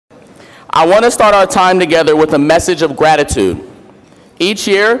I want to start our time together with a message of gratitude. Each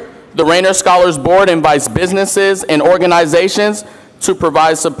year, the Rainier Scholars Board invites businesses and organizations to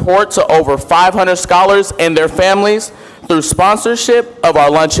provide support to over 500 scholars and their families through sponsorship of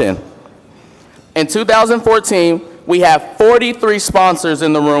our Luncheon. In 2014, we have 43 sponsors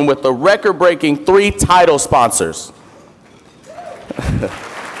in the room with the record-breaking 3 title sponsors.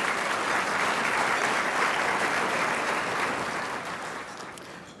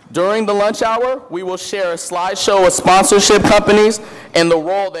 During the lunch hour, we will share a slideshow of sponsorship companies and the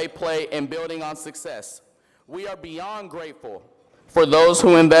role they play in building on success. We are beyond grateful for those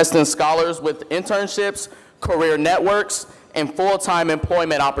who invest in scholars with internships, career networks, and full-time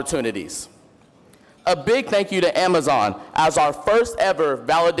employment opportunities. A big thank you to Amazon as our first ever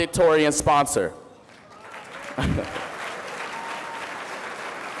valedictorian sponsor.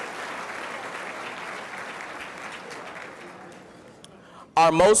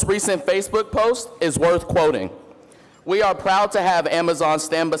 Our most recent Facebook post is worth quoting. We are proud to have Amazon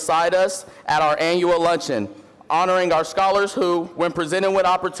stand beside us at our annual luncheon, honoring our scholars who, when presented with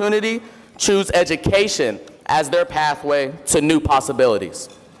opportunity, choose education as their pathway to new possibilities.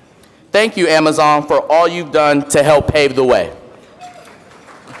 Thank you, Amazon, for all you've done to help pave the way.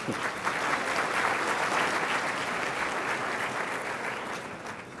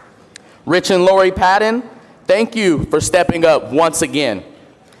 Rich and Lori Patton, thank you for stepping up once again.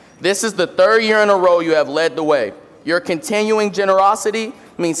 This is the 3rd year in a row you have led the way. Your continuing generosity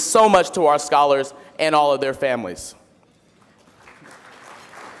means so much to our scholars and all of their families.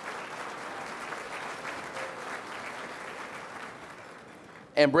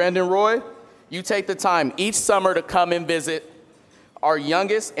 And Brandon Roy, you take the time each summer to come and visit our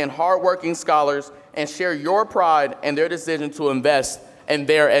youngest and hardworking scholars and share your pride in their decision to invest in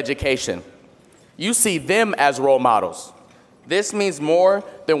their education. You see them as role models. This means more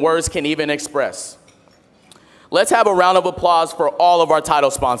than words can even express. Let's have a round of applause for all of our title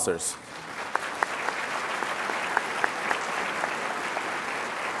sponsors.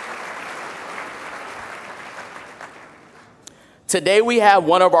 Today we have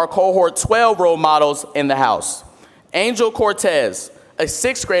one of our cohort 12 role models in the house. Angel Cortez, a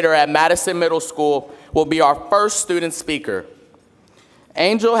 6th grader at Madison Middle School, will be our first student speaker.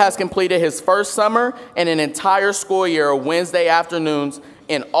 Angel has completed his first summer and an entire school year of Wednesday afternoons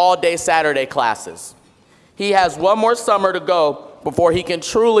and all-day Saturday classes. He has one more summer to go before he can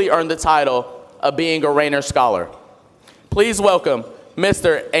truly earn the title of being a Rainier Scholar. Please welcome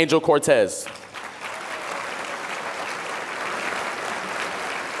Mr. Angel Cortez.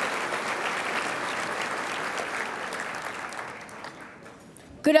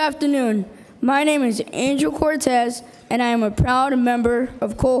 Good afternoon. My name is Angel Cortez, and I am a proud member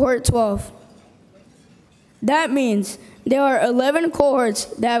of Cohort 12. That means there are 11 cohorts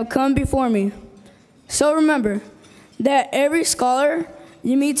that have come before me. So remember that every scholar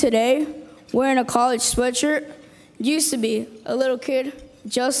you meet today wearing a college sweatshirt used to be a little kid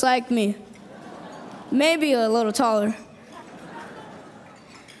just like me, maybe a little taller.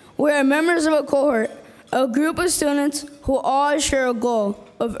 We are members of a cohort, a group of students who all share a goal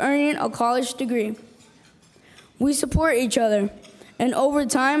of earning a college degree. We support each other, and over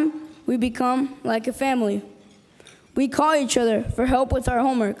time, we become like a family. We call each other for help with our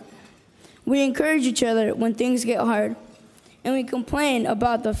homework. We encourage each other when things get hard, and we complain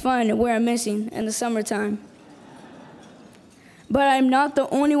about the fun we're missing in the summertime. But I'm not the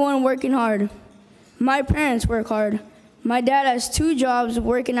only one working hard. My parents work hard. My dad has 2 jobs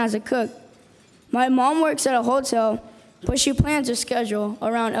working as a cook. My mom works at a hotel, but she plans her schedule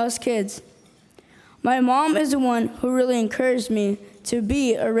around us kids. My mom is the one who really encouraged me to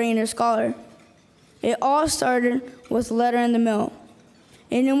be a Rainier Scholar. It all started with a letter in the mail.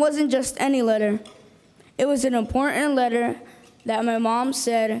 And it wasn't just any letter. It was an important letter that my mom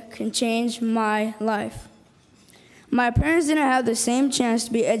said can change my life. My parents didn't have the same chance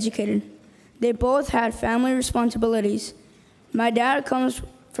to be educated. They both had family responsibilities. My dad comes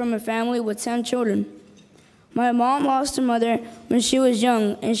from a family with 10 children. My mom lost her mother when she was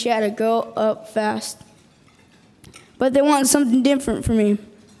young, and she had to grow up fast. But they want something different for me.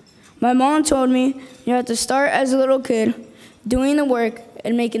 My mom told me you have to start as a little kid, doing the work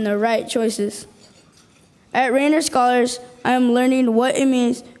and making the right choices. At Rainier Scholars, I am learning what it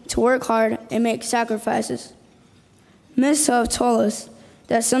means to work hard and make sacrifices. Ms. Huff told us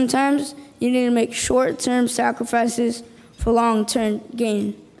that sometimes you need to make short-term sacrifices for long-term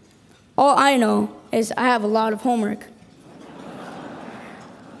gain. All I know is I have a lot of homework.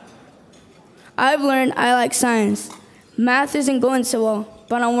 I've learned I like science. Math isn't going so well,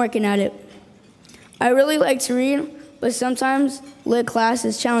 but I'm working at it. I really like to read, but sometimes lit class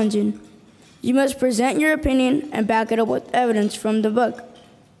is challenging. You must present your opinion and back it up with evidence from the book.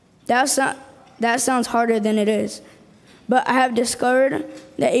 That sounds harder than it is. But I have discovered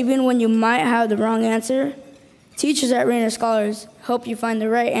that even when you might have the wrong answer, teachers at Rainier Scholars help you find the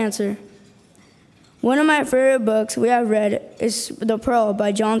right answer. One of my favorite books we have read is The Pearl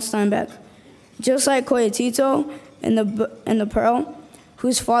by John Steinbeck. Just like Coyotito in the Pearl,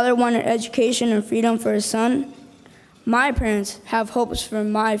 whose father wanted education and freedom for his son, my parents have hopes for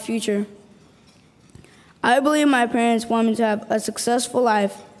my future. I believe my parents want me to have a successful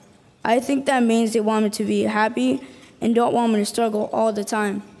life. I think that means they want me to be happy and don't want me to struggle all the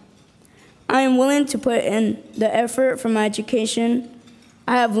time. I am willing to put in the effort for my education.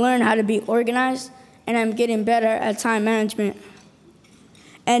 I have learned how to be organized, and I'm getting better at time management.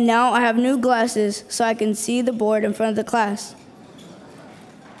 And now I have new glasses so I can see the board in front of the class.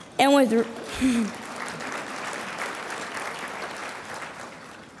 And with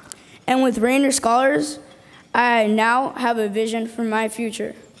Rainier Scholars, I now have a vision for my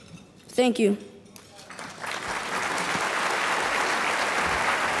future. Thank you.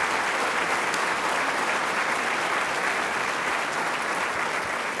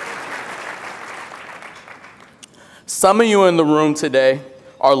 Some of you in the room today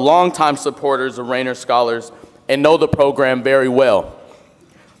are longtime supporters of Rainier Scholars and know the program very well.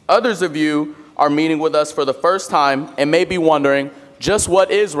 Others of you are meeting with us for the first time and may be wondering, just what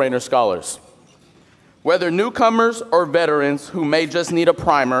is Rainier Scholars? Whether newcomers or veterans who may just need a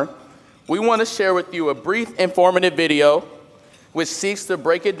primer, we want to share with you a brief informative video which seeks to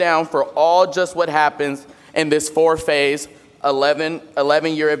break it down for all just what happens in this four-phase,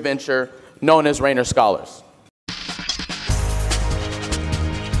 11-year adventure known as Rainier Scholars.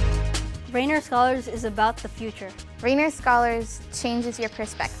 Rainier Scholars is about the future. Rainier Scholars changes your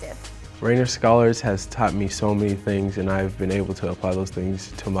perspective. Rainier Scholars has taught me so many things, and I've been able to apply those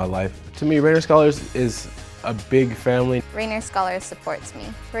things to my life. To me, Rainier Scholars is a big family. Rainier Scholars supports me.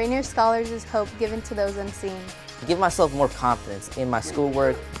 Rainier Scholars is hope given to those unseen. Give myself more confidence in my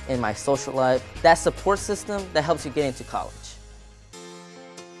schoolwork, in my social life. That support system that helps you get into college.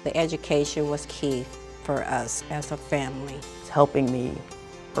 The education was key for us as a family. It's helping me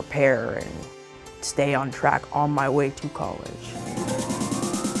prepare and stay on track on my way to college.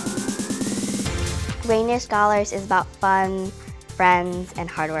 Rainier Scholars is about fun, friends, and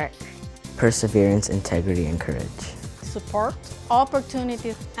hard work. Perseverance, integrity, and courage. Support,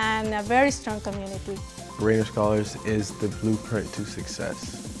 opportunities, and a very strong community. Rainier Scholars is the blueprint to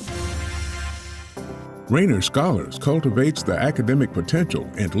success. Rainier Scholars cultivates the academic potential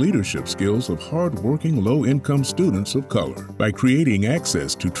and leadership skills of hard-working, low-income students of color by creating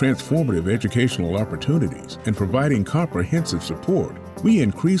access to transformative educational opportunities and providing comprehensive support. We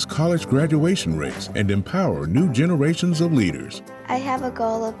increase college graduation rates and empower new generations of leaders. I have a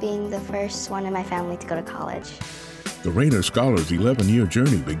goal of being the first one in my family to go to college. The Rainier Scholars 11-year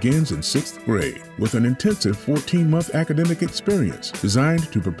journey begins in 6th grade with an intensive 14-month academic experience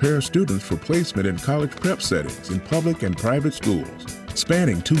designed to prepare students for placement in college prep settings in public and private schools.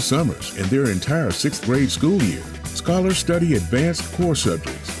 Spanning 2 summers and their entire 6th grade school year, scholars study advanced core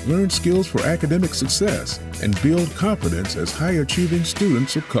subjects, learn skills for academic success, and build confidence as high-achieving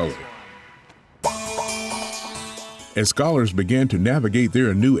students of color. As scholars begin to navigate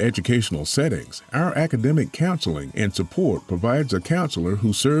their new educational settings, our academic counseling and support provides a counselor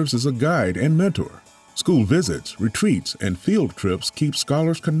who serves as a guide and mentor. School visits, retreats, and field trips keep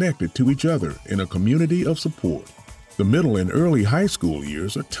scholars connected to each other in a community of support. The middle and early high school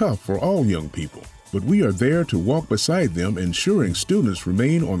years are tough for all young people, but we are there to walk beside them, ensuring students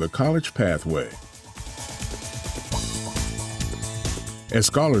remain on the college pathway. As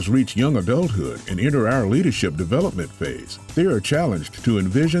scholars reach young adulthood and enter our leadership development phase, they are challenged to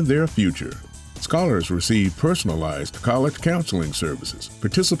envision their future. Scholars receive personalized college counseling services,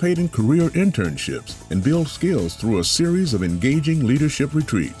 participate in career internships, and build skills through a series of engaging leadership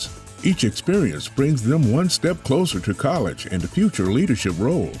retreats. Each experience brings them one step closer to college and future leadership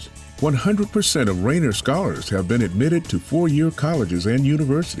roles. 100% of Rainier Scholars have been admitted to 4-year colleges and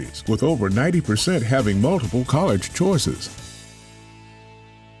universities, with over 90% having multiple college choices.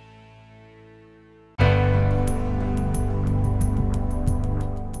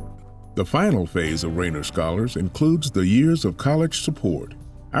 The final phase of Rainier Scholars includes the years of college support.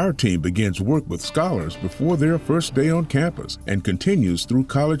 Our team begins work with scholars before their first day on campus and continues through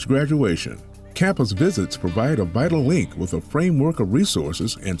college graduation. Campus visits provide a vital link with a framework of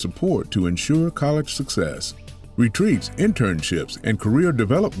resources and support to ensure college success. Retreats, internships, and career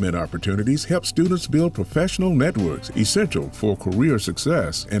development opportunities help students build professional networks essential for career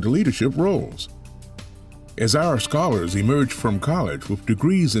success and leadership roles. As our scholars emerge from college with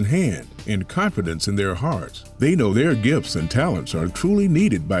degrees in hand and confidence in their hearts, they know their gifts and talents are truly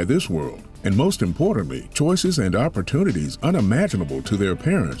needed by this world. And most importantly, choices and opportunities unimaginable to their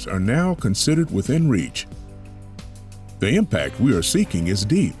parents are now considered within reach. The impact we are seeking is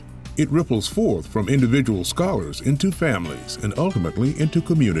deep. It ripples forth from individual scholars into families and ultimately into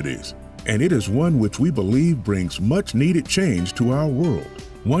communities. And it is one which we believe brings much needed change to our world,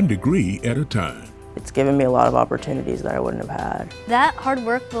 one degree at a time. It's given me a lot of opportunities that I wouldn't have had. That hard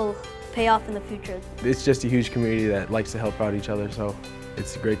work will pay off in the future. It's just a huge community that likes to help out each other, so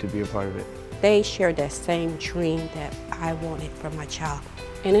it's great to be a part of it. They share that same dream that I wanted for my child,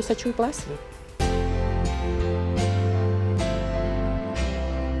 and it's a true blessing.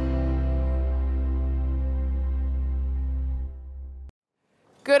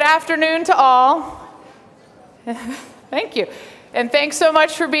 Good afternoon to all. Thank you. And thanks so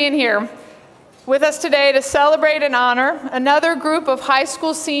much for being here with us today to celebrate and honor another group of high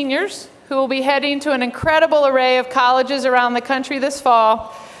school seniors who will be heading to an incredible array of colleges around the country this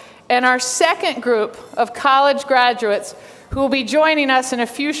fall, and our second group of college graduates who will be joining us in a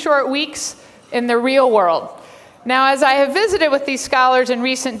few short weeks in the real world. Now, as I have visited with these scholars in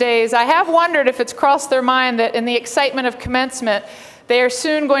recent days, I have wondered if it's crossed their mind that in the excitement of commencement, they are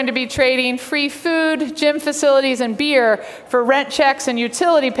soon going to be trading free food, gym facilities, and beer for rent checks and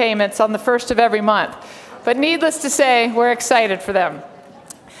utility payments on the first of every month. But needless to say, we're excited for them.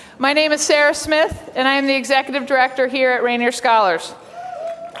 My name is Sarah Smith, and I am the Executive Director here at Rainier Scholars.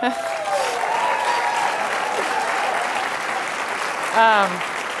 You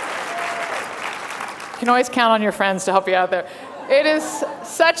can always count on your friends to help you out there. It is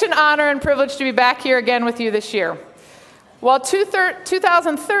such an honor and privilege to be back here again with you this year. While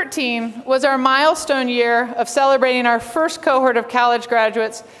 2013 was our milestone year of celebrating our first cohort of college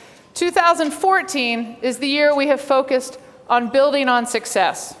graduates, 2014 is the year we have focused on building on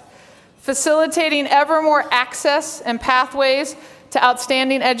success, facilitating ever more access and pathways to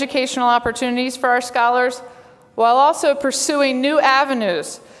outstanding educational opportunities for our scholars, while also pursuing new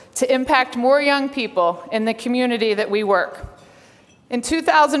avenues to impact more young people in the community that we work. In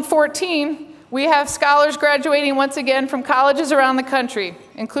 2014, we have scholars graduating once again from colleges around the country,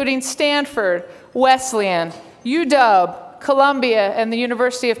 including Stanford, Wesleyan, UW, Columbia, and the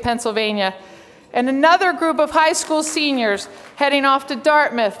University of Pennsylvania, and another group of high school seniors heading off to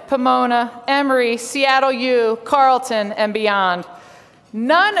Dartmouth, Pomona, Emory, Seattle U, Carleton, and beyond.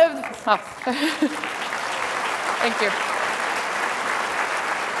 None of, thank you.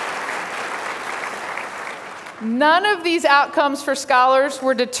 None of these outcomes for scholars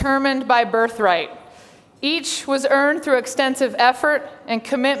were determined by birthright. Each was earned through extensive effort and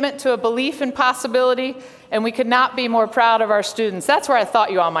commitment to a belief in possibility, and we could not be more proud of our students. That's where I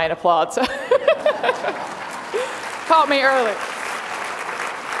thought you all might applaud, so caught me early.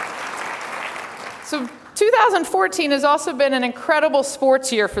 So 2014 has also been an incredible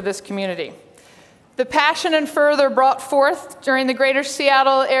sports year for this community. The passion and fervor brought forth during the greater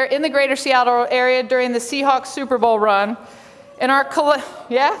Seattle area during the Seahawks Super Bowl run, and our go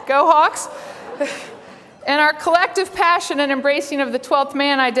Hawks, and our collective passion and embracing of the 12th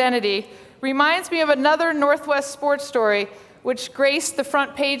man identity reminds me of another Northwest sports story which graced the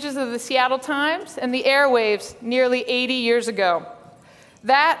front pages of the Seattle Times and the airwaves nearly 80 years ago.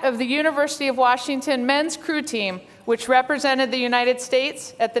 That of the University of Washington men's crew team, which represented the United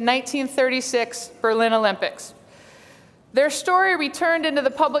States at the 1936 Berlin Olympics. Their story returned into the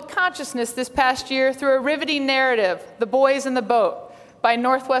public consciousness this past year through a riveting narrative, The Boys in the Boat, by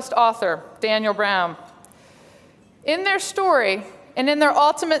Northwest author Daniel Brown. In their story, and in their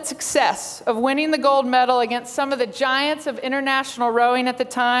ultimate success of winning the gold medal against some of the giants of international rowing at the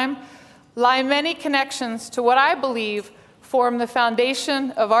time, lie many connections to what I believe form the foundation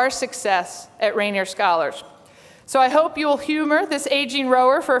of our success at Rainier Scholars. So I hope you will humor this aging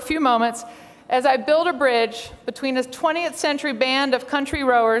rower for a few moments as I build a bridge between a 20th century band of country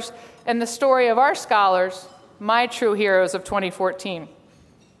rowers and the story of our scholars, my true heroes of 2014.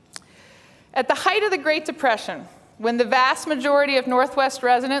 At the height of the Great Depression, when the vast majority of Northwest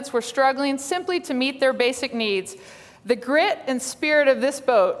residents were struggling simply to meet their basic needs, the grit and spirit of this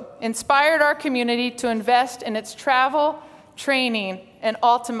boat inspired our community to invest in its travel, training, and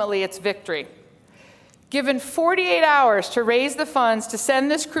ultimately its victory. Given 48 hours to raise the funds to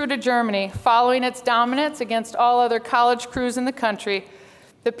send this crew to Germany following its dominance against all other college crews in the country,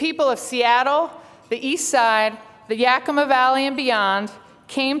 the people of Seattle, the East Side, the Yakima Valley, and beyond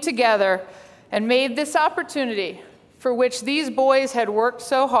came together and made this opportunity, for which these boys had worked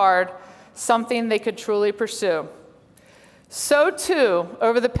so hard, something they could truly pursue. So too,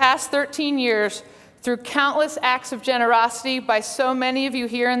 over the past 13 years, Through countless acts of generosity by so many of you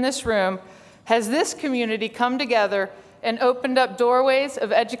here in this room, has this community come together and opened up doorways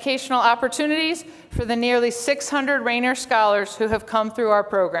of educational opportunities for the nearly 600 Rainier scholars who have come through our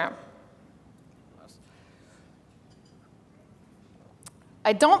program.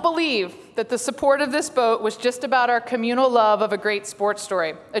 I don't believe that the support of this boat was just about our communal love of a great sports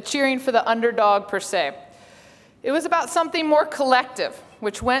story, a cheering for the underdog per se. It was about something more collective,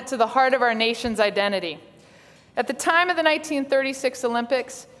 which went to the heart of our nation's identity. At the time of the 1936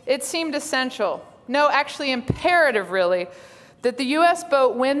 Olympics, it seemed essential, no, actually imperative really, that the U.S.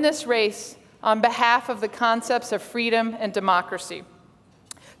 boat win this race on behalf of the concepts of freedom and democracy,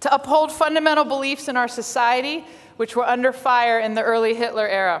 to uphold fundamental beliefs in our society, which were under fire in the early Hitler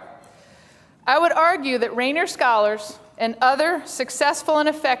era. I would argue that Rainier scholars and other successful and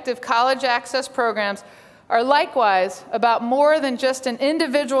effective college access programs are likewise about more than just an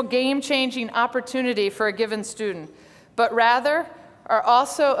individual game-changing opportunity for a given student, but rather are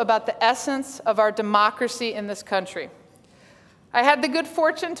also about the essence of our democracy in this country. I had the good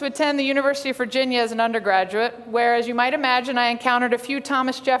fortune to attend the University of Virginia as an undergraduate, where, as you might imagine, I encountered a few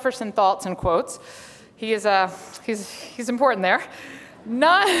Thomas Jefferson thoughts and quotes. He's important there.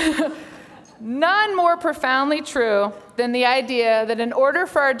 None more profoundly true than the idea that in order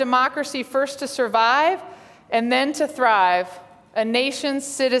for our democracy first to survive and then to thrive, a nation's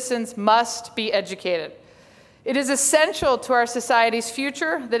citizens must be educated. It is essential to our society's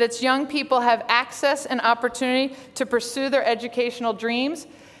future that its young people have access and opportunity to pursue their educational dreams,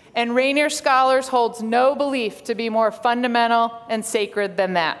 and Rainier Scholars holds no belief to be more fundamental and sacred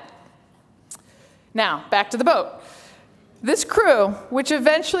than that. Now, back to the boat. This crew, which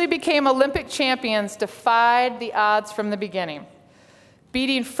eventually became Olympic champions, defied the odds from the beginning,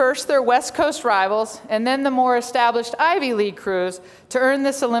 beating first their West Coast rivals and then the more established Ivy League crews to earn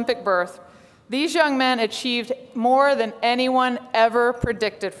this Olympic berth. These young men achieved more than anyone ever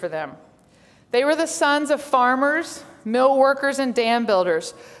predicted for them. They were the sons of farmers, mill workers, and dam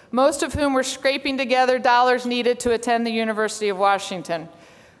builders, most of whom were scraping together dollars needed to attend the University of Washington.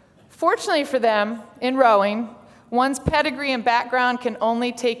 Fortunately for them, in rowing, one's pedigree and background can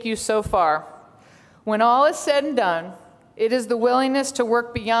only take you so far. When all is said and done, it is the willingness to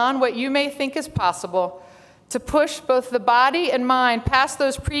work beyond what you may think is possible, to push both the body and mind past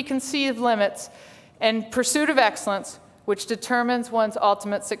those preconceived limits and pursuit of excellence, which determines one's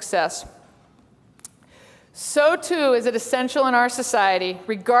ultimate success. So too is it essential in our society,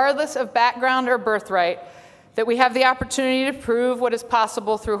 regardless of background or birthright, that we have the opportunity to prove what is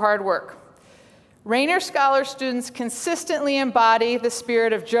possible through hard work. Rainier Scholar students consistently embody the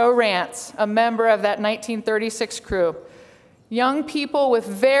spirit of Joe Rance, a member of that 1936 crew. Young people with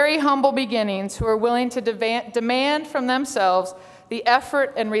very humble beginnings who are willing to demand from themselves the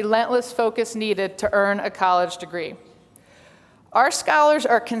effort and relentless focus needed to earn a college degree. Our scholars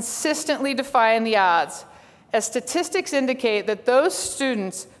are consistently defying the odds, as statistics indicate that those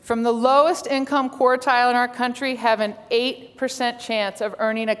students from the lowest income quartile in our country have an 8% chance of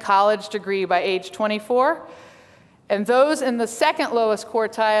earning a college degree by age 24, and those in the second lowest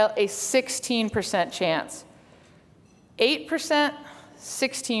quartile, a 16% chance. 8%,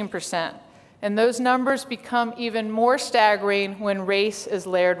 16%, and those numbers become even more staggering when race is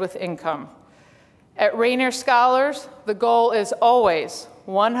layered with income. At Rainier Scholars, the goal is always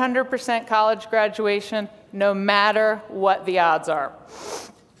 100% college graduation, no matter what the odds are.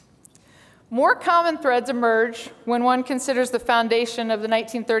 More common threads emerge when one considers the foundation of the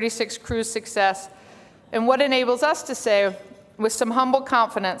 1936 crew's success and what enables us to say with some humble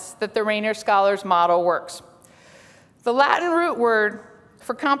confidence that the Rainier Scholars model works. The Latin root word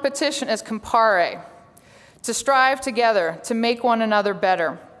for competition is compare, to strive together, to make one another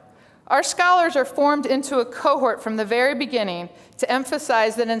better. Our scholars are formed into a cohort from the very beginning to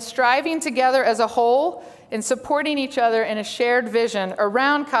emphasize that in striving together as a whole, in supporting each other in a shared vision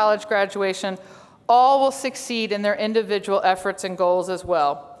around college graduation, all will succeed in their individual efforts and goals as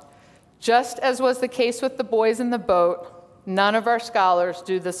well. Just as was the case with the boys in the boat, none of our scholars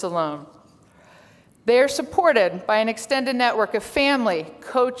do this alone. They are supported by an extended network of family,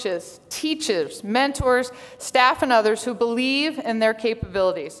 coaches, teachers, mentors, staff, and others who believe in their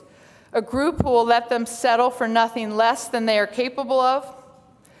capabilities. A group who will let them settle for nothing less than they are capable of.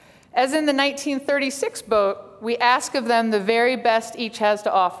 As in the 1936 boat, we ask of them the very best each has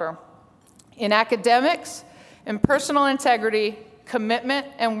to offer. In academics, in personal integrity, commitment,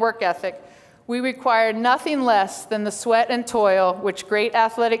 and work ethic, we require nothing less than the sweat and toil which great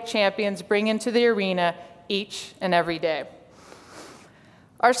athletic champions bring into the arena each and every day.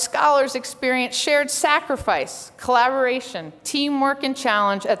 Our scholars experience shared sacrifice, collaboration, teamwork, and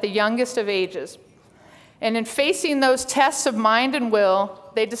challenge at the youngest of ages. And in facing those tests of mind and will,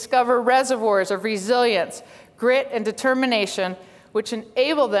 they discover reservoirs of resilience, grit, and determination, which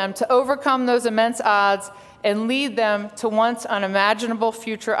enable them to overcome those immense odds and lead them to once unimaginable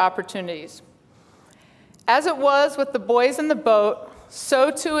future opportunities. As it was with the boys in the boat, so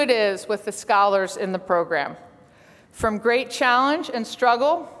too it is with the scholars in the program. From great challenge and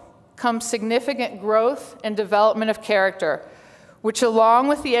struggle comes significant growth and development of character, which along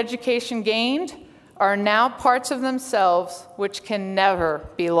with the education gained, are now parts of themselves which can never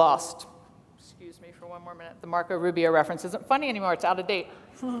be lost. Excuse me for one more minute. The Marco Rubio reference isn't funny anymore. It's out of date.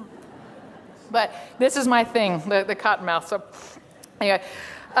 But this is my thing, the cottonmouth. So anyway,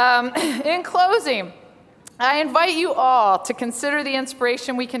 in closing, I invite you all to consider the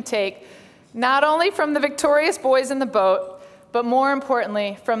inspiration we can take, not only from the victorious boys in the boat, but more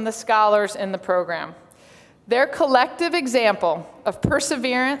importantly, from the scholars in the program. Their collective example of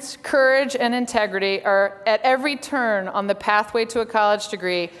perseverance, courage, and integrity are at every turn on the pathway to a college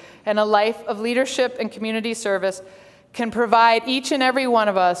degree and a life of leadership and community service can provide each and every one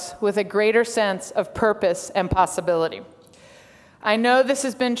of us with a greater sense of purpose and possibility. I know this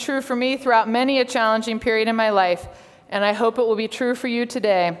has been true for me throughout many a challenging period in my life, and I hope it will be true for you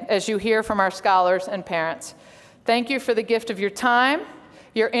today as you hear from our scholars and parents. Thank you for the gift of your time,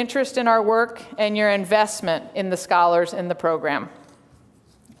 your interest in our work, and your investment in the scholars in the program.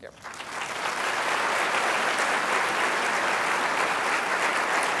 Thank you.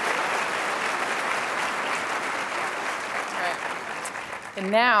 All right.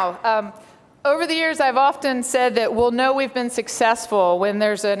 And now, over the years, I've often said that we'll know we've been successful when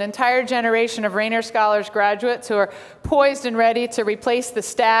there's an entire generation of Rainier Scholars graduates who are poised and ready to replace the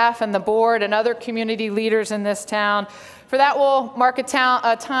staff and the board and other community leaders in this town. For that will mark a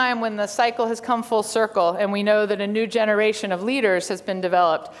time when the cycle has come full circle and we know that a new generation of leaders has been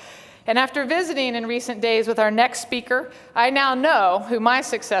developed. And after visiting in recent days with our next speaker, I now know who my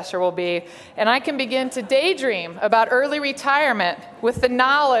successor will be, and I can begin to daydream about early retirement with the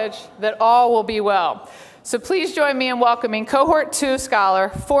knowledge that all will be well. So please join me in welcoming Cohort 2 scholar,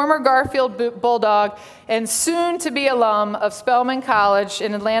 former Garfield Bulldog, and soon-to-be alum of Spelman College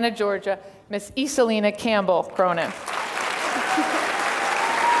in Atlanta, Georgia, Miss Iselina Campbell Cronin.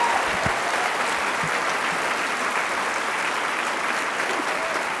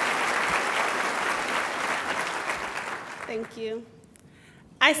 Thank you.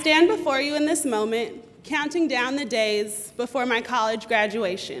 I stand before you in this moment, counting down the days before my college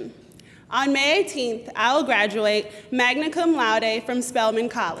graduation. On May 18th, I will graduate magna cum laude from Spelman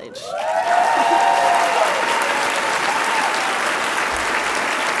College.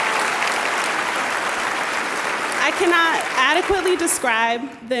 I cannot adequately describe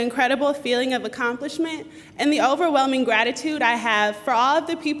the incredible feeling of accomplishment and the overwhelming gratitude I have for all of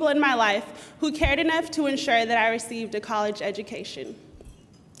the people in my life who cared enough to ensure that I received a college education.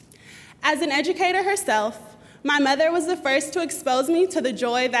 As an educator herself, my mother was the first to expose me to the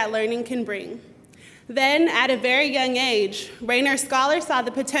joy that learning can bring. Then, at a very young age, Rainier Scholars saw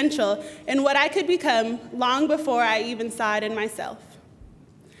the potential in what I could become long before I even saw it in myself.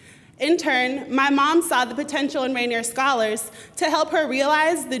 In turn, my mom saw the potential in Rainier Scholars to help her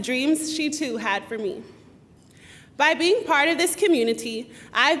realize the dreams she too had for me. By being part of this community,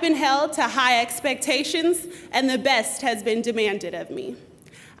 I've been held to high expectations, and the best has been demanded of me.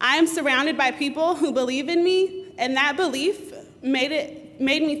 I am surrounded by people who believe in me, and that belief made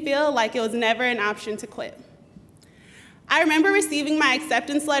me feel like it was never an option to quit. I remember receiving my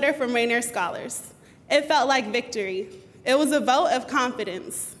acceptance letter from Rainier Scholars. It felt like victory. It was a vote of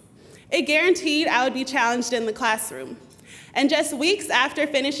confidence. It guaranteed I would be challenged in the classroom. And just weeks after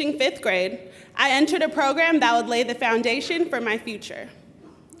finishing 5th grade, I entered a program that would lay the foundation for my future.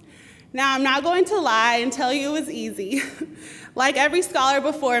 Now, I'm not going to lie and tell you it was easy. Like every scholar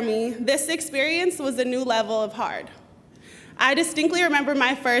before me, this experience was a new level of hard. I distinctly remember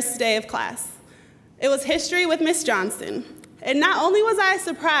my first day of class. It was history with Miss Johnson. And not only was I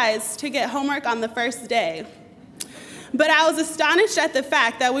surprised to get homework on the first day, but I was astonished at the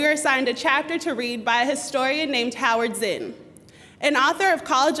fact that we were assigned a chapter to read by a historian named Howard Zinn, an author of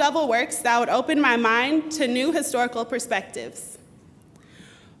college-level works that would open my mind to new historical perspectives.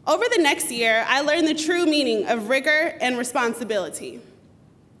 Over the next year, I learned the true meaning of rigor and responsibility.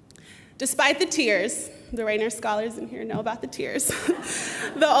 Despite the tears, the Rainier Scholars in here know about the tears,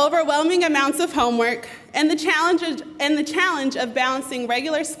 the overwhelming amounts of homework, and the challenge of balancing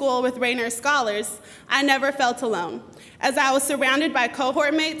regular school with Rainier Scholars, I never felt alone, as I was surrounded by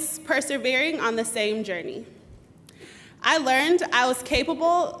cohort mates persevering on the same journey. I learned I was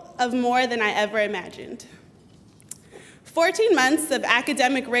capable of more than I ever imagined. 14 months of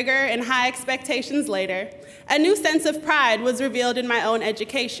academic rigor and high expectations later, a new sense of pride was revealed in my own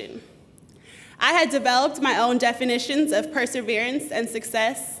education. I had developed my own definitions of perseverance and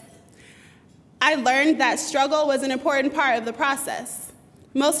success. I learned that struggle was an important part of the process.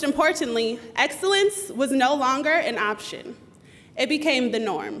 Most importantly, excellence was no longer an option. It became the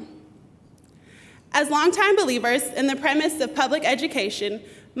norm. As longtime believers in the premise of public education,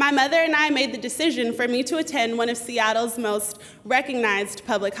 my mother and I made the decision for me to attend one of Seattle's most recognized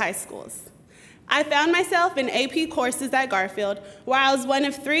public high schools. I found myself in AP courses at Garfield, where I was one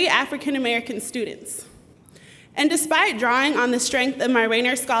of 3 African American students. And despite drawing on the strength of my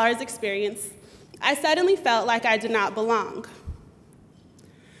Rainier Scholars experience, I suddenly felt like I did not belong.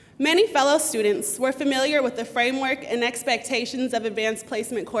 Many fellow students were familiar with the framework and expectations of advanced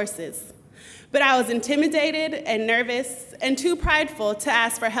placement courses, but I was intimidated and nervous and too prideful to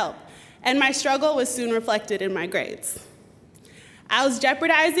ask for help, and my struggle was soon reflected in my grades. I was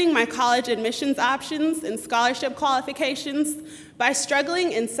jeopardizing my college admissions options and scholarship qualifications by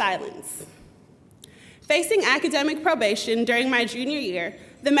struggling in silence. Facing academic probation during my junior year,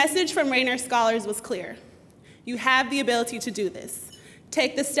 the message from Rainier Scholars was clear. You have the ability to do this.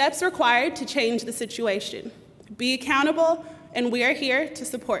 Take the steps required to change the situation. Be accountable, and we are here to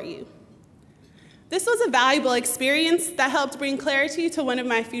support you. This was a valuable experience that helped bring clarity to one of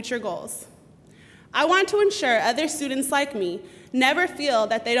my future goals. I want to ensure other students like me never feel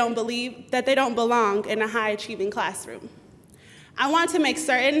that they don't belong in a high-achieving classroom. I want to make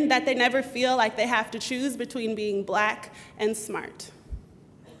certain that they never feel like they have to choose between being Black and smart.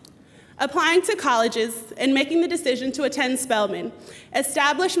 Applying to colleges and making the decision to attend Spelman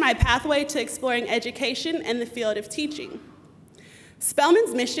established my pathway to exploring education and the field of teaching.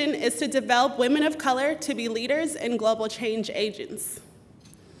 Spelman's mission is to develop women of color to be leaders and global change agents.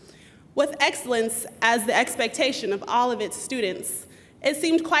 With excellence as the expectation of all of its students, it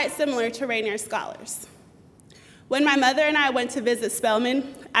seemed quite similar to Rainier Scholars. When my mother and I went to visit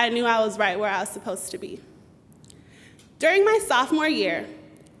Spelman, I knew I was right where I was supposed to be. During my sophomore year,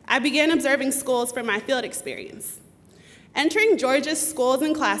 I began observing schools from my field experience. Entering Georgia's schools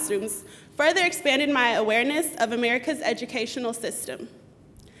and classrooms further expanded my awareness of America's educational system.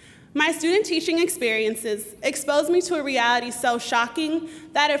 My student teaching experiences exposed me to a reality so shocking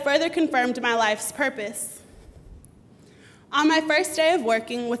that it further confirmed my life's purpose. On my first day of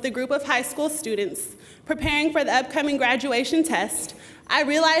working with a group of high school students preparing for the upcoming graduation test, I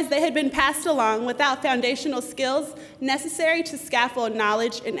realized they had been passed along without foundational skills necessary to scaffold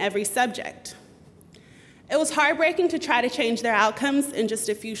knowledge in every subject. It was heartbreaking to try to change their outcomes in just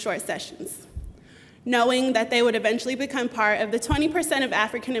a few short sessions, knowing that they would eventually become part of the 20% of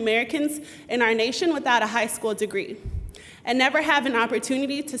African Americans in our nation without a high school degree, and never have an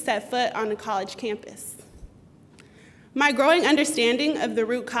opportunity to set foot on a college campus. My growing understanding of the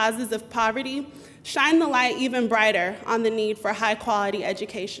root causes of poverty shined the light even brighter on the need for high-quality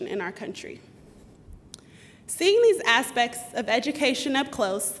education in our country. Seeing these aspects of education up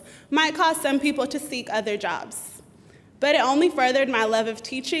close might cause some people to seek other jobs, but it only furthered my love of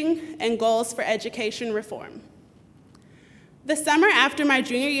teaching and goals for education reform. The summer after my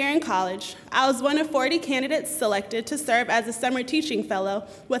junior year in college, I was one of 40 candidates selected to serve as a summer teaching fellow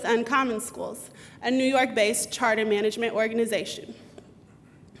with Uncommon Schools, a New York-based charter management organization.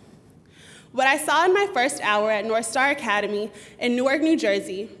 What I saw in my first hour at North Star Academy in Newark, New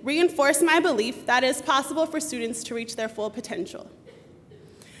Jersey, reinforced my belief that it is possible for students to reach their full potential.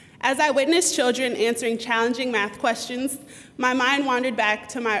 As I witnessed children answering challenging math questions, my mind wandered back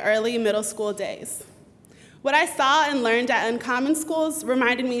to my early middle school days. What I saw and learned at Uncommon Schools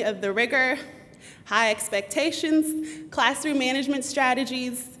reminded me of the rigor, high expectations, classroom management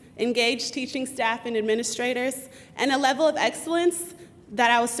strategies, engaged teaching staff and administrators, and a level of excellence that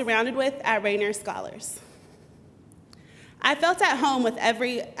I was surrounded with at Rainier Scholars. I felt at home with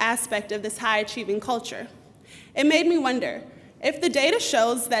every aspect of this high-achieving culture. It made me wonder, if the data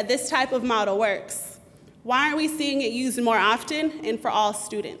shows that this type of model works, why aren't we seeing it used more often and for all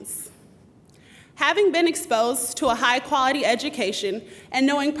students? Having been exposed to a high-quality education and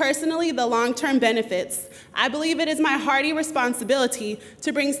knowing personally the long-term benefits, I believe it is my hearty responsibility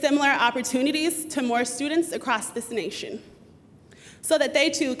to bring similar opportunities to more students across this nation, so that they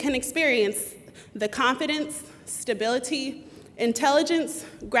too can experience the confidence, stability, intelligence,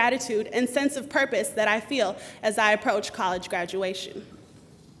 gratitude, and sense of purpose that I feel as I approach college graduation.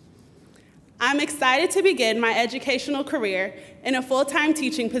 I'm excited to begin my educational career in a full-time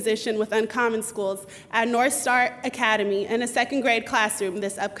teaching position with Uncommon Schools at North Star Academy in a second grade classroom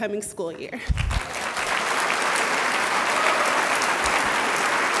this upcoming school year.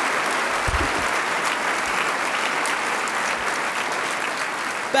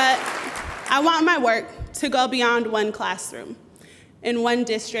 But I want my work to go beyond one classroom, in one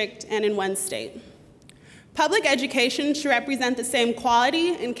district, and in one state. Public education should represent the same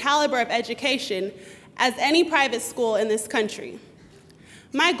quality and caliber of education as any private school in this country.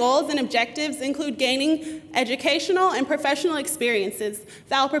 My goals and objectives include gaining educational and professional experiences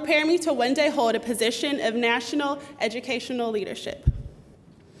that will prepare me to one day hold a position of national educational leadership.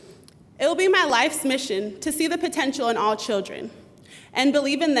 It will be my life's mission to see the potential in all children and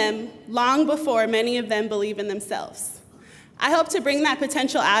believe in them long before many of them believe in themselves. I hope to bring that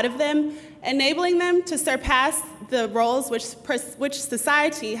potential out of them, enabling them to surpass the roles which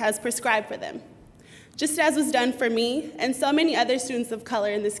society has prescribed for them, just as was done for me and so many other students of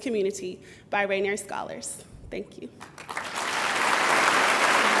color in this community by Rainier scholars. Thank you.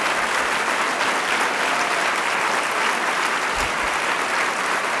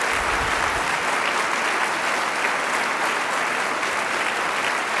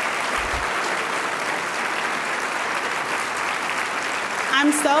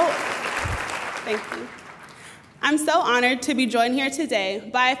 I'm so honored to be joined here today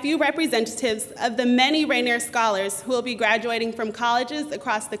by a few representatives of the many Rainier scholars who will be graduating from colleges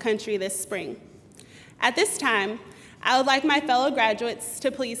across the country this spring. At this time, I would like my fellow graduates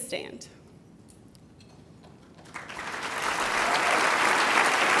to please stand.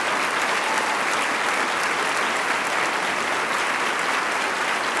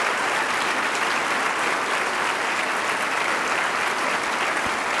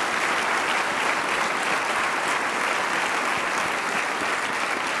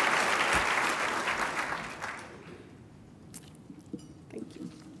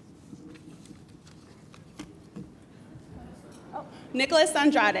 Nicholas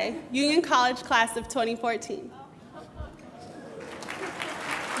Andrade, Union College class of 2014.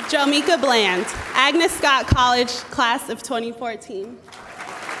 Jomika Bland, Agnes Scott College class of 2014.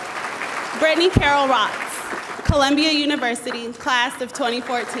 Brittany Carol Rotz, Columbia University class of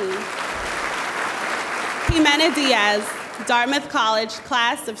 2014. Jimena Diaz, Dartmouth College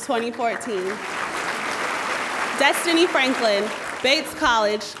class of 2014. Destiny Franklin, Bates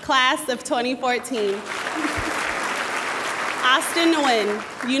College class of 2014. Austin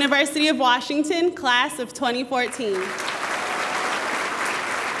Nguyen, University of Washington, class of 2014.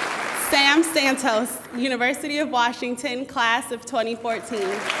 Sam Santos, University of Washington, class of 2014.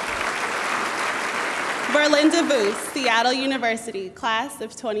 Verlinda Voos, Seattle University, class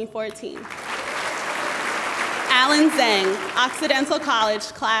of 2014. Alan Zhang, Occidental College,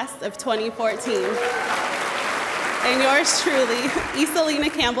 class of 2014. And yours truly,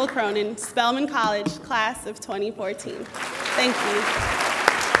 Iselina Campbell Cronin, Spelman College, class of 2014. Thank you.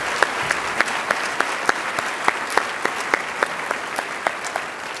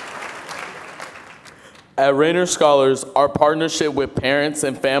 At Rainier Scholars, our partnership with parents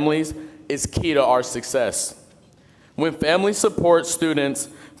and families is key to our success. When families support students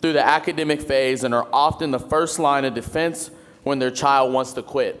through the academic phase and are often the first line of defense when their child wants to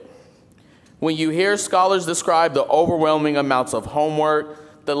quit. When you hear scholars describe the overwhelming amounts of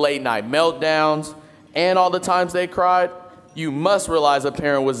homework, the late night meltdowns, and all the times they cried, you must realize a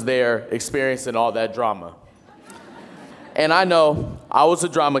parent was there experiencing all that drama. And I know, I was a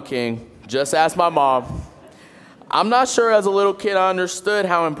drama king, just ask my mom. I'm not sure as a little kid I understood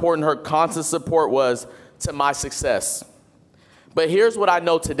how important her constant support was to my success. But here's what I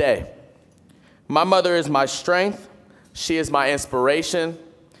know today. My mother is my strength, she is my inspiration,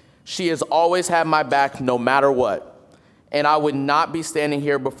 she has always had my back no matter what. And I would not be standing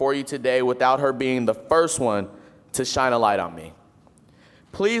here before you today without her being the first one to shine a light on me.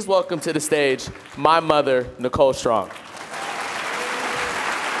 Please welcome to the stage my mother, Nicole Strong.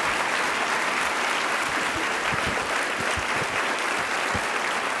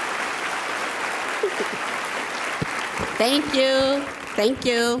 Thank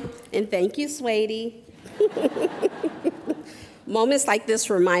you, and thank you, Sweetie. Moments like this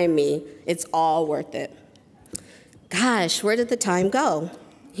remind me it's all worth it. Gosh, where did the time go?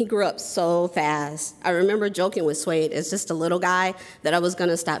 He grew up so fast. I remember joking with Swade as just a little guy that I was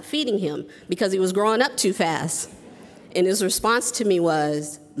gonna stop feeding him because he was growing up too fast. And his response to me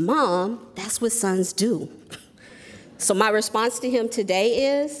was, Mom, that's what sons do. So my response to him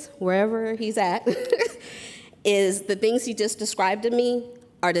today is, wherever he's at, is the things he just described to me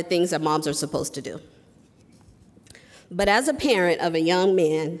are the things that moms are supposed to do. But as a parent of a young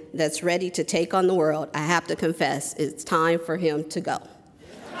man that's ready to take on the world, I have to confess, it's time for him to go.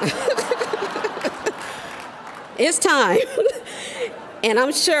 It's time. And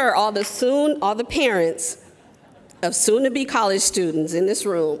I'm sure all the parents of soon-to-be college students in this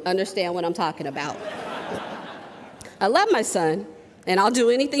room understand what I'm talking about. I love my son, and I'll do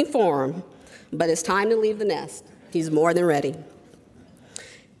anything for him, but it's time to leave the nest. He's more than ready.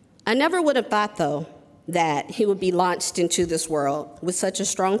 I never would have thought, though, that he would be launched into this world with such a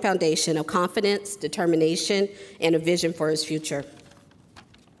strong foundation of confidence, determination, and a vision for his future.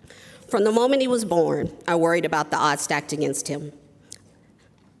 From the moment he was born, I worried about the odds stacked against him,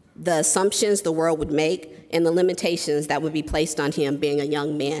 the assumptions the world would make, and the limitations that would be placed on him being a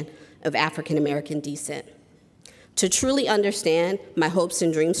young man of African American descent. To truly understand my hopes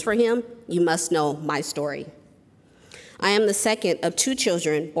and dreams for him, you must know my story. I am the second of 2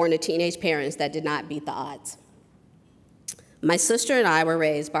 children born to teenage parents that did not beat the odds. My sister and I were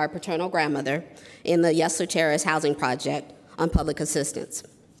raised by our paternal grandmother in the Yesler Terrace housing project on public assistance,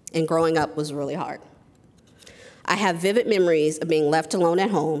 and growing up was really hard. I have vivid memories of being left alone at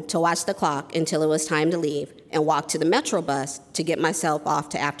home to watch the clock until it was time to leave and walk to the Metro bus to get myself off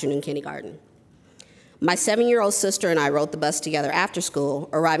to afternoon kindergarten. My 7-year-old sister and I rode the bus together after school,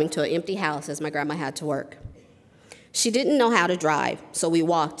 arriving to an empty house as my grandma had to work. She didn't know how to drive, so we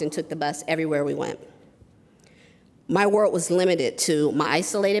walked and took the bus everywhere we went. My world was limited to my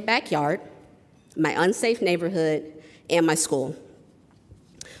isolated backyard, my unsafe neighborhood, and my school.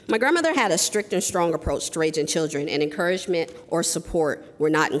 My grandmother had a strict and strong approach to raising children, and encouragement or support were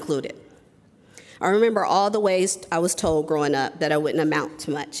not included. I remember all the ways I was told growing up that I wouldn't amount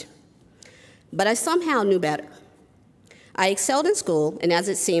to much. But I somehow knew better. I excelled in school, and as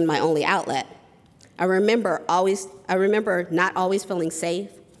it seemed my only outlet, I remember not always feeling safe.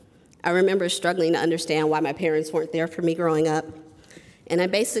 I remember struggling to understand why my parents weren't there for me growing up, and I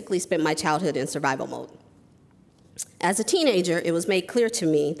basically spent my childhood in survival mode. As a teenager, it was made clear to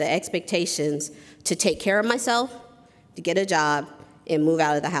me the expectations to take care of myself, to get a job, and move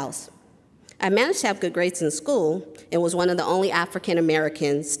out of the house. I managed to have good grades in school and was one of the only African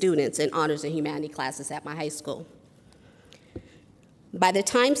American students in honors and humanity classes at my high school. By the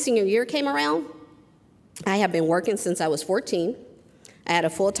time senior year came around, I had been working since I was 14. I had a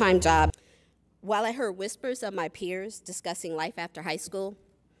full-time job. While I heard whispers of my peers discussing life after high school,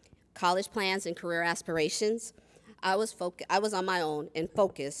 college plans, and career aspirations, I was on my own and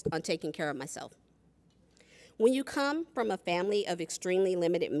focused on taking care of myself. When you come from a family of extremely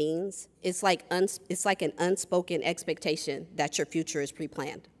limited means, it's like an unspoken expectation that your future is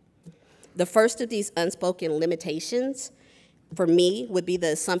pre-planned. The first of these unspoken limitations for me would be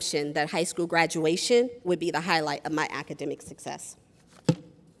the assumption that high school graduation would be the highlight of my academic success.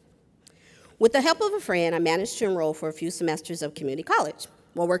 With the help of a friend, I managed to enroll for a few semesters of community college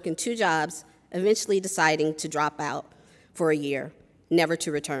while working 2 jobs, eventually deciding to drop out for a year, never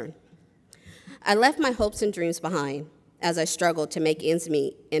to return. I left my hopes and dreams behind as I struggled to make ends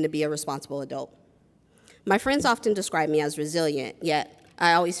meet and to be a responsible adult. My friends often describe me as resilient, yet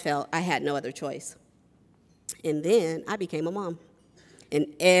I always felt I had no other choice. And then I became a mom, and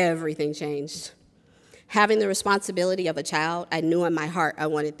everything changed. Having the responsibility of a child, I knew in my heart I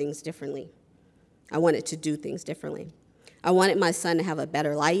wanted things differently. I wanted to do things differently. I wanted my son to have a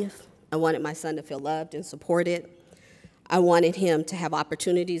better life. I wanted my son to feel loved and supported. I wanted him to have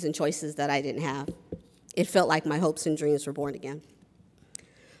opportunities and choices that I didn't have. It felt like my hopes and dreams were born again.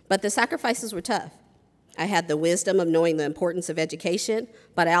 But the sacrifices were tough. I had the wisdom of knowing the importance of education,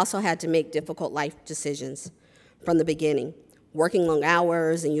 but I also had to make difficult life decisions from the beginning, working long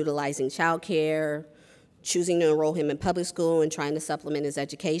hours and utilizing childcare, choosing to enroll him in public school and trying to supplement his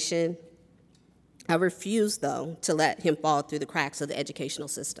education. I refused, though, to let him fall through the cracks of the educational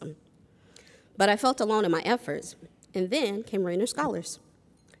system. But I felt alone in my efforts, and then came Rainier Scholars.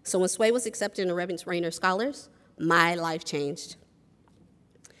 So when Sway was accepted in Rainier Scholars, my life changed.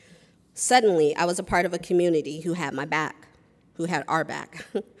 Suddenly, I was a part of a community who had my back, who had our back.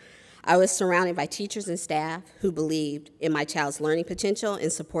 I was surrounded by teachers and staff who believed in my child's learning potential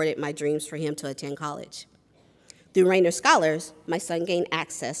and supported my dreams for him to attend college. Through Rainier Scholars, my son gained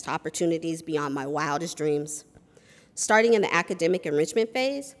access to opportunities beyond my wildest dreams. Starting in the academic enrichment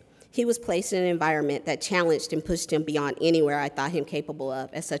phase, he was placed in an environment that challenged and pushed him beyond anywhere I thought him capable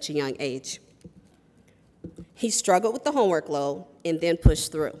of at such a young age. He struggled with the homework load and then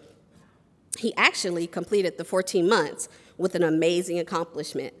pushed through. He actually completed the 14 months with an amazing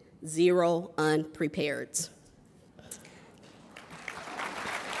accomplishment, 0 unprepareds.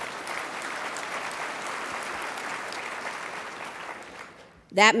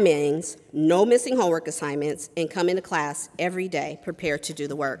 That means no missing homework assignments and coming to class every day prepared to do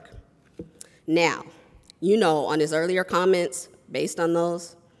the work. Now, you know, on his earlier comments, based on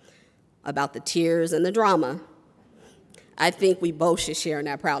those, about the tears and the drama, I think we both should share in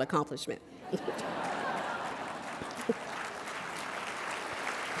that proud accomplishment.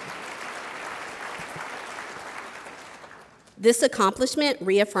 This accomplishment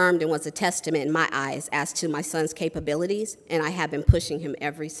reaffirmed and was a testament in my eyes as to my son's capabilities, and I have been pushing him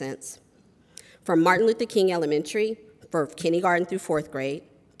ever since. From Martin Luther King Elementary for kindergarten through 4th grade,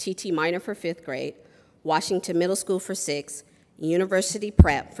 TT Minor for 5th grade, Washington Middle School for 6th, University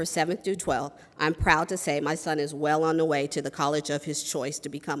Prep for 7th through 12th, I'm proud to say my son is well on the way to the college of his choice to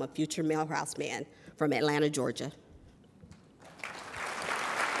become a future Millhouse man from Atlanta, Georgia.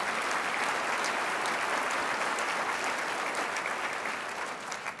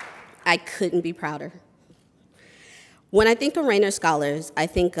 I couldn't be prouder. When I think of Rainier Scholars, I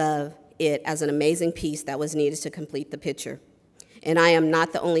think of it as an amazing piece that was needed to complete the picture. And I am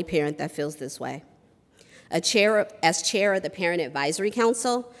not the only parent that feels this way. As chair of the Parent Advisory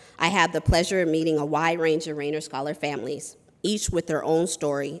Council, I had the pleasure of meeting a wide range of Rainier Scholar families, each with their own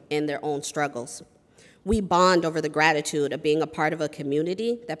story and their own struggles. We bond over the gratitude of being a part of a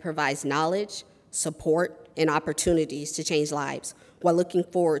community that provides knowledge, support, and opportunities to change lives while looking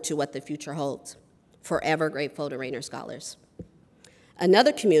forward to what the future holds. Forever grateful to Rainier Scholars.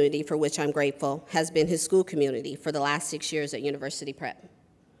 Another community for which I'm grateful has been his school community for the last 6 years at University Prep.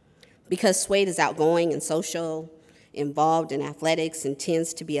 Because Swade is outgoing and social, involved in athletics, and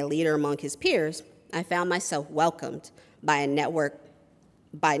tends to be a leader among his peers, I found myself welcomed by networks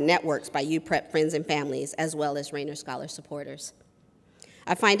by UPrep friends and families, as well as Rainier Scholar supporters.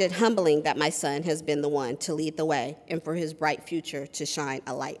 I find it humbling that my son has been the one to lead the way and for his bright future to shine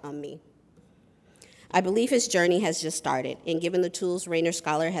a light on me. I believe his journey has just started, and given the tools Rainier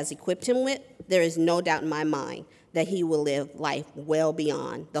Scholar has equipped him with, there is no doubt in my mind that he will live life well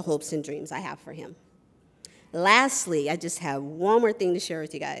beyond the hopes and dreams I have for him. Lastly, I just have one more thing to share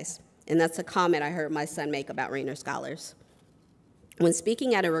with you guys, and that's a comment I heard my son make about Rainier Scholars. When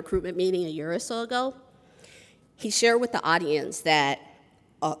speaking at a recruitment meeting a year or so ago, he shared with the audience that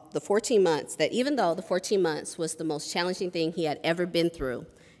even though the 14 months was the most challenging thing he had ever been through,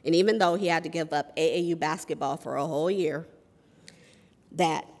 and even though he had to give up AAU basketball for a whole year,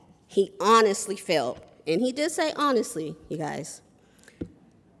 that he honestly felt, and he did say honestly, you guys,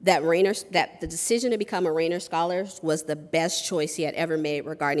 that the decision to become a Rainier Scholar was the best choice he had ever made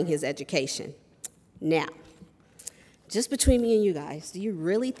regarding his education. Now, just between me and you guys, do you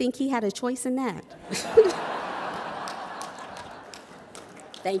really think he had a choice in that?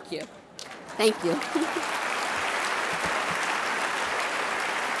 Thank you. Thank you.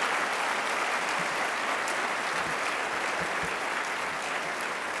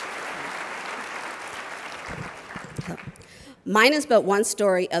 Mine is but one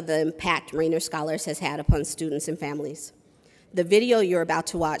story of the impact Rainier Scholars has had upon students and families. The video you're about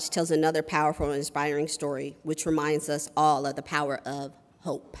to watch tells another powerful and inspiring story, which reminds us all of the power of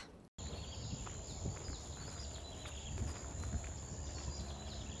hope.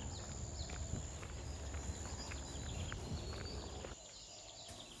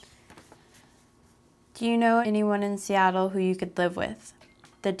 Do you know anyone in Seattle who you could live with?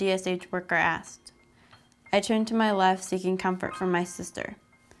 The DSH worker asked. I turned to my left, seeking comfort from my sister.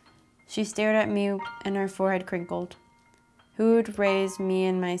 She stared at me and her forehead crinkled. Who would raise me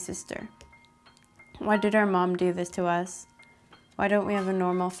and my sister? Why did our mom do this to us? Why don't we have a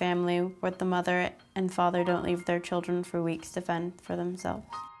normal family where the mother and father don't leave their children for weeks to fend for themselves?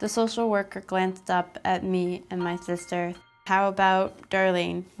 The social worker glanced up at me and my sister. How about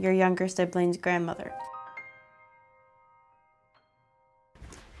Darlene, your younger sibling's grandmother?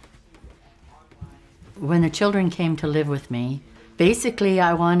 When the children came to live with me, basically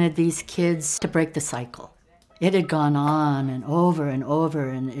I wanted these kids to break the cycle. It had gone on and over,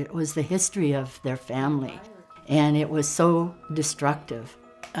 and it was the history of their family. And it was so destructive.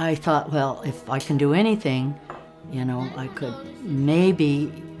 I thought, well, if I can do anything, you know, I could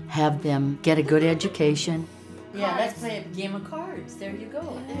maybe have them get a good education. Yeah, let's play a game of cards. There you go.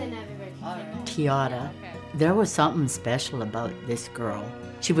 And then everybody Tiara. There was something special about this girl.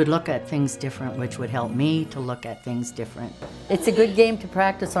 She would look at things different, which would help me to look at things different. It's a good game to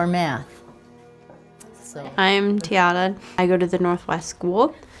practice our math. So. I'm Tiara. I go to the Northwest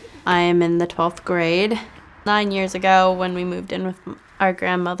School. I am in the 12th grade. 9 years ago, when we moved in with our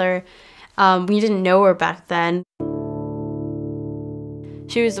grandmother, we didn't know her back then.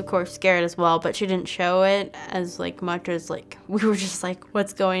 She was, of course, scared as well, but she didn't show it as much as we were just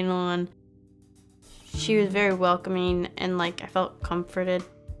what's going on? She was very welcoming, and I felt comforted.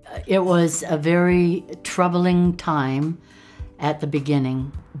 It was a very troubling time at the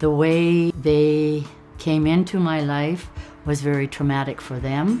beginning. The way they came into my life was very traumatic for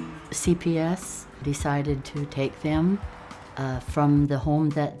them. CPS decided to take them from the home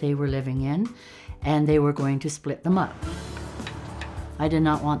that they were living in, and they were going to split them up. I did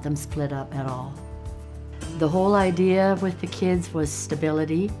not want them split up at all. The whole idea with the kids was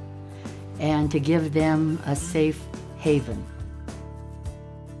stability and to give them a safe haven.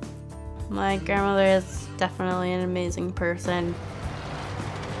 My grandmother is definitely an amazing person.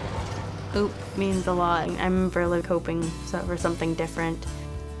 Hope means a lot. I remember like hoping for something different,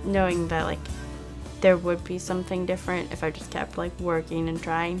 knowing that like there would be something different if I just kept like working and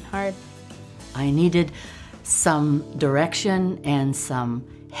trying hard. I needed some direction and some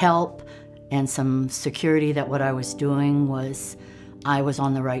help and some security that what I was doing was, I was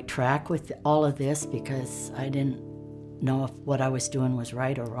on the right track with all of this, because I didn't know if what I was doing was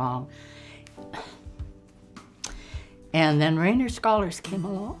right or wrong. And then Rainier Scholars came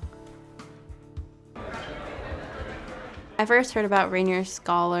along. I first heard about Rainier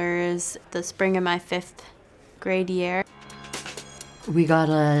Scholars the spring of my 5th grade year. We got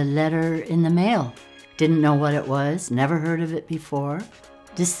a letter in the mail. Didn't know what it was, never heard of it before.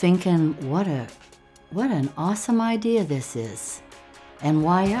 Just thinking, what an awesome idea this is, and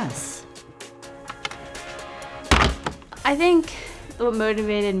why us? I think what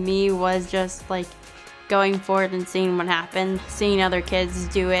motivated me was just like going forward and seeing what happened, seeing other kids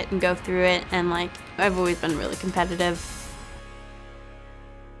do it and go through it, and like I've always been really competitive.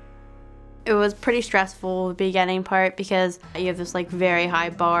 It was pretty stressful, the beginning part, because you have this like very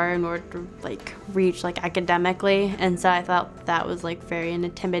high bar in order to like reach like academically, and so I thought that was like very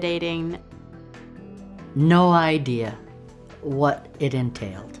intimidating. No idea what it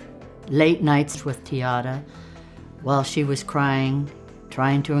entailed. Late nights with Tiara while she was crying,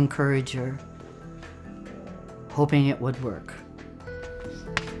 trying to encourage her, hoping it would work.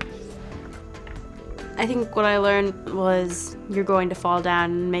 I think what I learned was you're going to fall down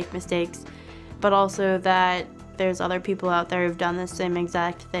and make mistakes, but also that there's other people out there who've done the same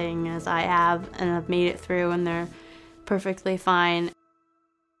exact thing as I have and have made it through, and they're perfectly fine.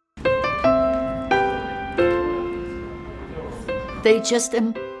 They just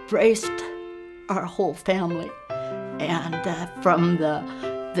embraced our whole family, and from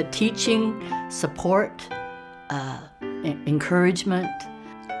the teaching, support, encouragement,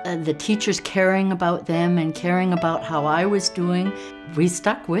 the teachers caring about them and caring about how I was doing, we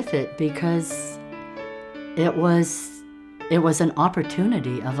stuck with it because it was an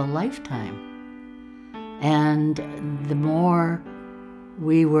opportunity of a lifetime. And the more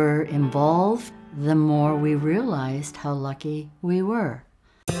we were involved, the more we realized how lucky we were.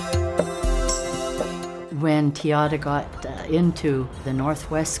 When Tiara got into the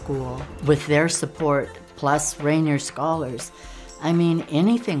Northwest School, with their support, plus Rainier Scholars, I mean,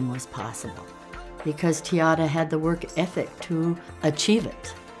 anything was possible because Tiara had the work ethic to achieve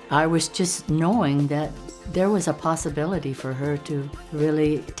it. I was just knowing that there was a possibility for her to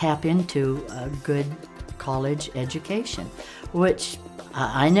really tap into a good college education, which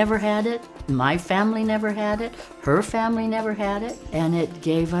I never had it, my family never had it, her family never had it, and it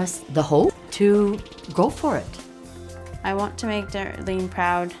gave us the hope to go for it. I want to make Darlene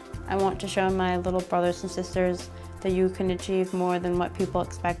proud. I want to show my little brothers and sisters that you can achieve more than what people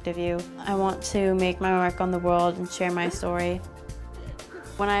expect of you. I want to make my mark on the world and share my story.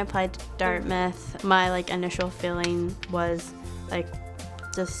 When I applied to Dartmouth, my initial feeling was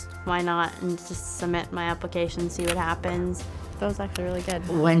just why not, and just submit my application, see what happens. That was actually really good.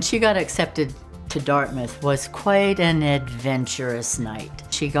 When she got accepted to Dartmouth was quite an adventurous night.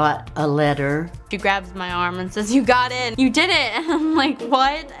 She got a letter. She grabs my arm and says, "You got in, you did it." And I'm like,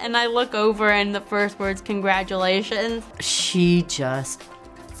 what? And I look over and the first word's congratulations. She just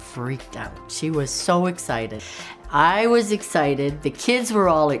freaked out. She was so excited. I was excited, the kids were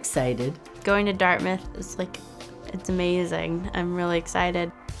all excited. Going to Dartmouth is it's amazing. I'm really excited.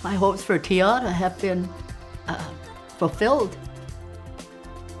 My hopes for Tiara have been fulfilled.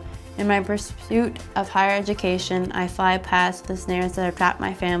 In my pursuit of higher education, I fly past the snares that have trapped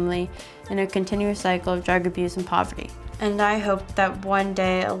my family in a continuous cycle of drug abuse and poverty. And I hope that one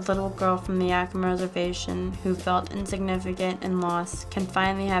day a little girl from the Yakima Reservation who felt insignificant and lost can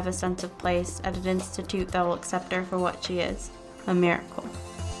finally have a sense of place at an institute that will accept her for what she is, a miracle.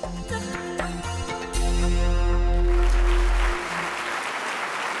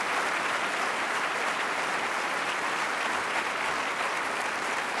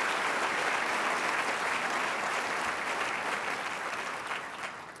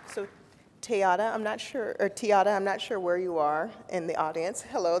 So Tiara, I'm not sure where you are in the audience.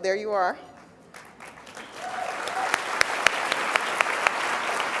 Hello, there you are.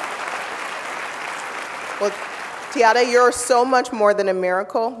 Well, Tiara, you're so much more than a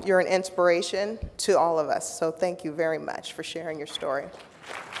miracle. You're an inspiration to all of us. So thank you very much for sharing your story.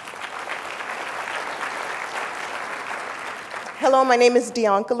 Hello, my name is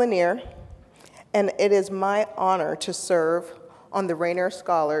Rainier, and it is my honor to serve on the Rainier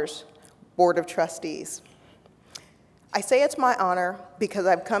Scholars Board of Trustees. I say it's my honor because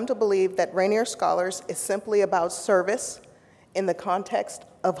I've come to believe that Rainier Scholars is simply about service in the context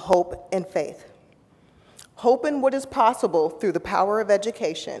of hope and faith. Hope in what is possible through the power of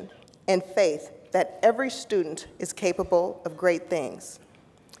education, and faith that every student is capable of great things.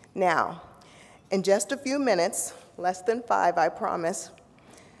 Now, in just a few minutes, less than 5, I promise,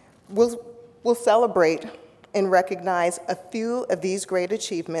 we'll celebrate and recognize a few of these great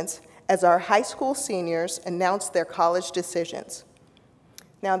achievements as our high school seniors announce their college decisions.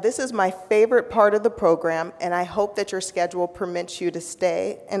 Now, this is my favorite part of the program, and I hope that your schedule permits you to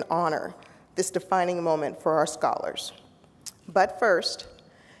stay and honor this defining moment for our scholars. But first,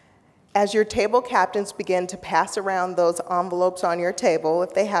 as your table captains begin to pass around those envelopes on your table,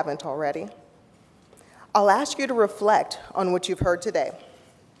 if they haven't already, I'll ask you to reflect on what you've heard today.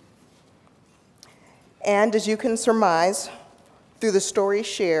 And as you can surmise through the stories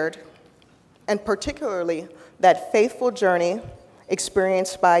shared, and particularly that faithful journey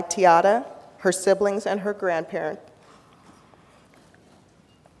experienced by Tiara, her siblings, and her grandparent,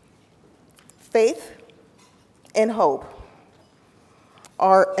 faith and hope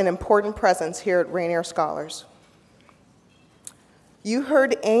are an important presence here at Rainier Scholars. You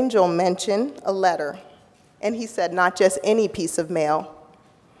heard Angel mention a letter, and he said not just any piece of mail,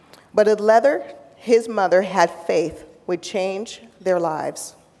 but a letter his mother had faith would change their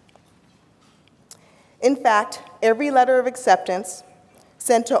lives. In fact, every letter of acceptance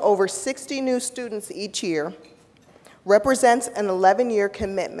sent to over 60 new students each year represents an 11-year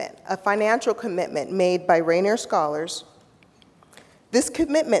commitment, a financial commitment made by Rainier Scholars. This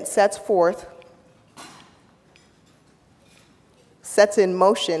commitment sets in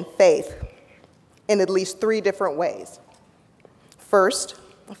motion faith in at least 3 different ways. First,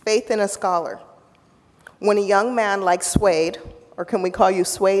 faith in a scholar. When a young man like Swade, or can we call you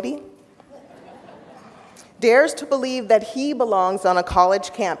Swadey, dares to believe that he belongs on a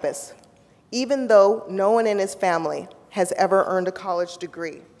college campus, even though no one in his family has ever earned a college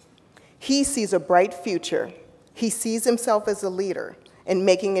degree. He sees a bright future. He sees himself as a leader and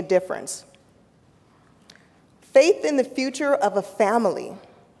making a difference. Faith in the future of a family.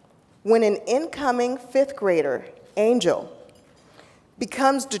 When an incoming 5th grader, Angel,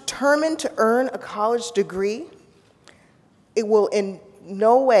 becomes determined to earn a college degree, it will in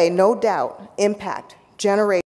no way, no doubt, impact generations